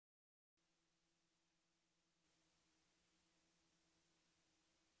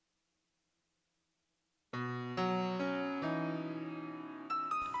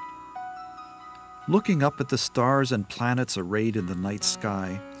Looking up at the stars and planets arrayed in the night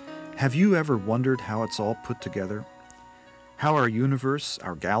sky, have you ever wondered how it's all put together? How our universe,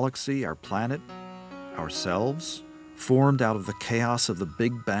 our galaxy, our planet, ourselves, formed out of the chaos of the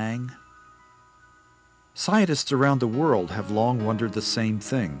Big Bang? Scientists around the world have long wondered the same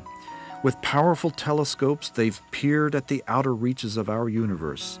thing. With powerful telescopes, they've peered at the outer reaches of our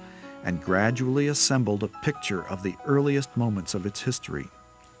universe and gradually assembled a picture of the earliest moments of its history.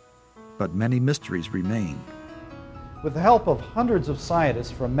 But many mysteries remain. With the help of hundreds of scientists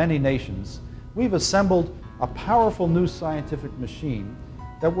from many nations, we've assembled a powerful new scientific machine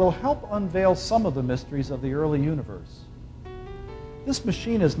that will help unveil some of the mysteries of the early universe. This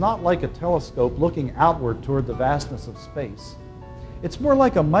machine is not like a telescope looking outward toward the vastness of space. It's more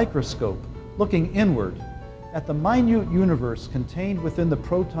like a microscope looking inward at the minute universe contained within the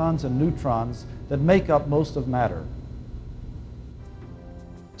protons and neutrons that make up most of matter.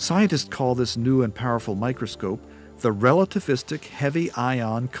 Scientists call this new and powerful microscope the relativistic heavy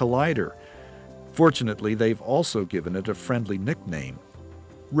ion collider. Fortunately, they've also given it a friendly nickname,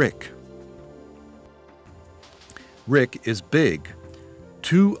 RHIC. RHIC is big,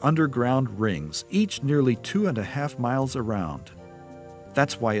 2 underground rings, each nearly 2.5 miles around.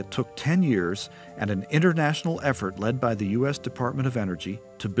 That's why it took 10 years and an international effort led by the U.S. Department of Energy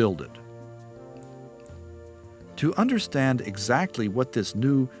to build it. To understand exactly what this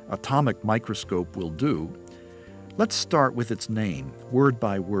new atomic microscope will do, let's start with its name, word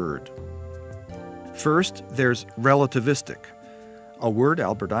by word. First, there's relativistic, a word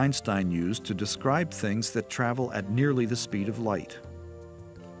Albert Einstein used to describe things that travel at nearly the speed of light.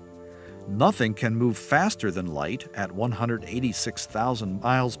 Nothing can move faster than light at 186,000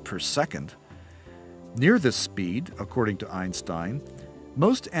 miles per second. Near this speed, according to Einstein,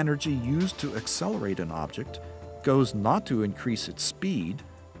 most energy used to accelerate an object goes not to increase its speed,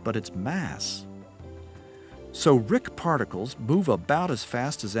 but its mass. So RHIC particles move about as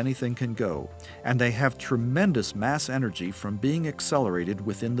fast as anything can go, and they have tremendous mass energy from being accelerated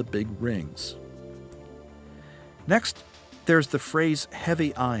within the big rings. Next, there's the phrase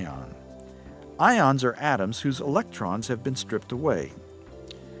heavy ion. Ions are atoms whose electrons have been stripped away.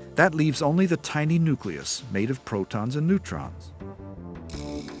 That leaves only the tiny nucleus made of protons and neutrons.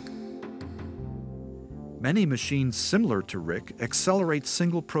 Many machines similar to RHIC accelerate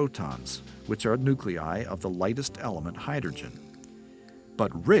single protons, which are nuclei of the lightest element, hydrogen.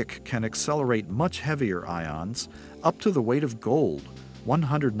 But RHIC can accelerate much heavier ions, up to the weight of gold,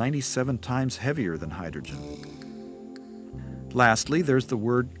 197 times heavier than hydrogen. Lastly, there's the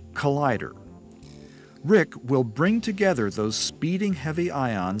word collider. RHIC will bring together those speeding heavy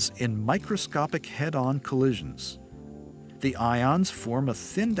ions in microscopic head-on collisions. The ions form a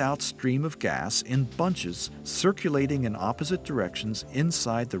thinned-out stream of gas in bunches circulating in opposite directions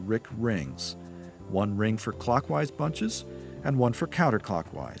inside the RHIC rings, one ring for clockwise bunches and one for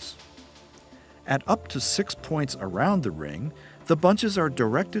counterclockwise. At up to 6 points around the ring, the bunches are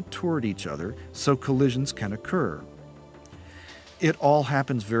directed toward each other so collisions can occur. It all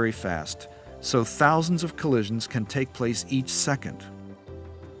happens very fast, so thousands of collisions can take place each second.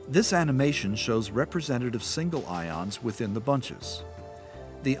 This animation shows representative single ions within the bunches.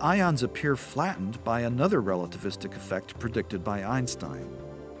 The ions appear flattened by another relativistic effect predicted by Einstein.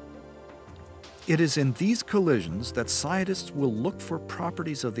 It is in these collisions that scientists will look for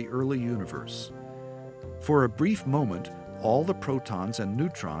properties of the early universe. For a brief moment, all the protons and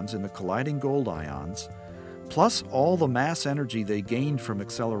neutrons in the colliding gold ions, plus all the mass energy they gained from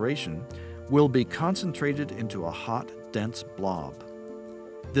acceleration, will be concentrated into a hot, dense blob.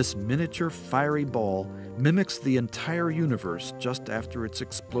 This miniature fiery ball mimics the entire universe just after its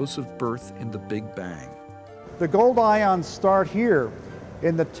explosive birth in the Big Bang. The gold ions start here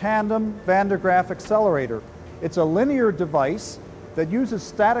in the tandem Van de Graaff accelerator. It's a linear device that uses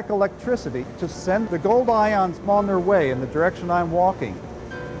static electricity to send the gold ions on their way in the direction I'm walking.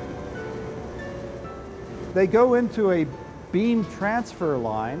 They go into a beam transfer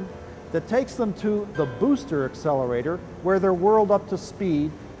line that takes them to the booster accelerator where they're whirled up to speed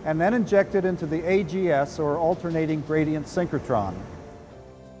and then injected into the AGS, or alternating gradient synchrotron.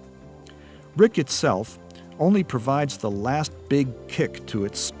 RHIC itself only provides the last big kick to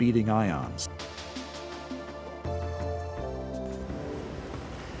its speeding ions.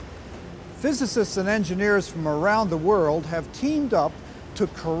 Physicists and engineers from around the world have teamed up to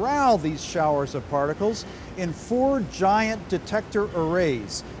corral these showers of particles in 4 giant detector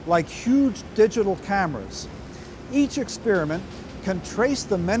arrays, like huge digital cameras. Each experiment can trace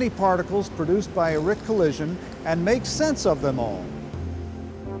the many particles produced by a RHIC collision and make sense of them all.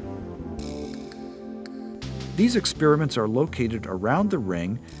 These experiments are located around the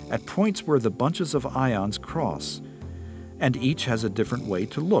ring at points where the bunches of ions cross, and each has a different way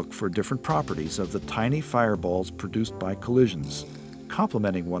to look for different properties of the tiny fireballs produced by collisions,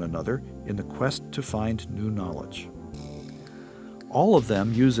 complementing one another in the quest to find new knowledge. All of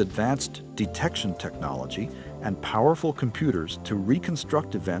them use advanced detection technology and powerful computers to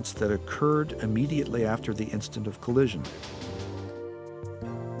reconstruct events that occurred immediately after the instant of collision.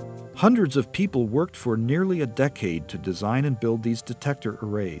 Hundreds of people worked for nearly a decade to design and build these detector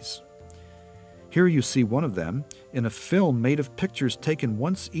arrays. Here you see one of them in a film made of pictures taken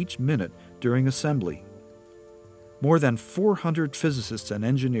once each minute during assembly. More than 400 physicists and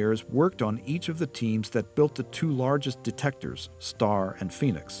engineers worked on each of the teams that built the two largest detectors, Star and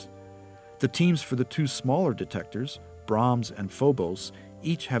Phoenix. The teams for the two smaller detectors, Brahms and Phobos,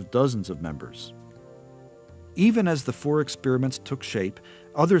 each have dozens of members. Even as the 4 experiments took shape,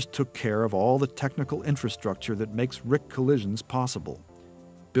 others took care of all the technical infrastructure that makes RHIC collisions possible.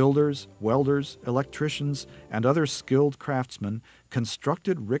 Builders, welders, electricians, and other skilled craftsmen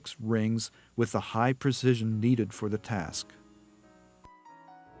constructed RHIC's rings with the high precision needed for the task.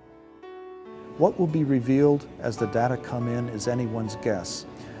 What will be revealed as the data come in is anyone's guess.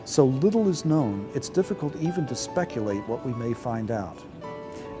 So little is known, it's difficult even to speculate what we may find out.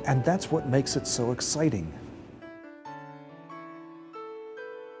 And that's what makes it so exciting.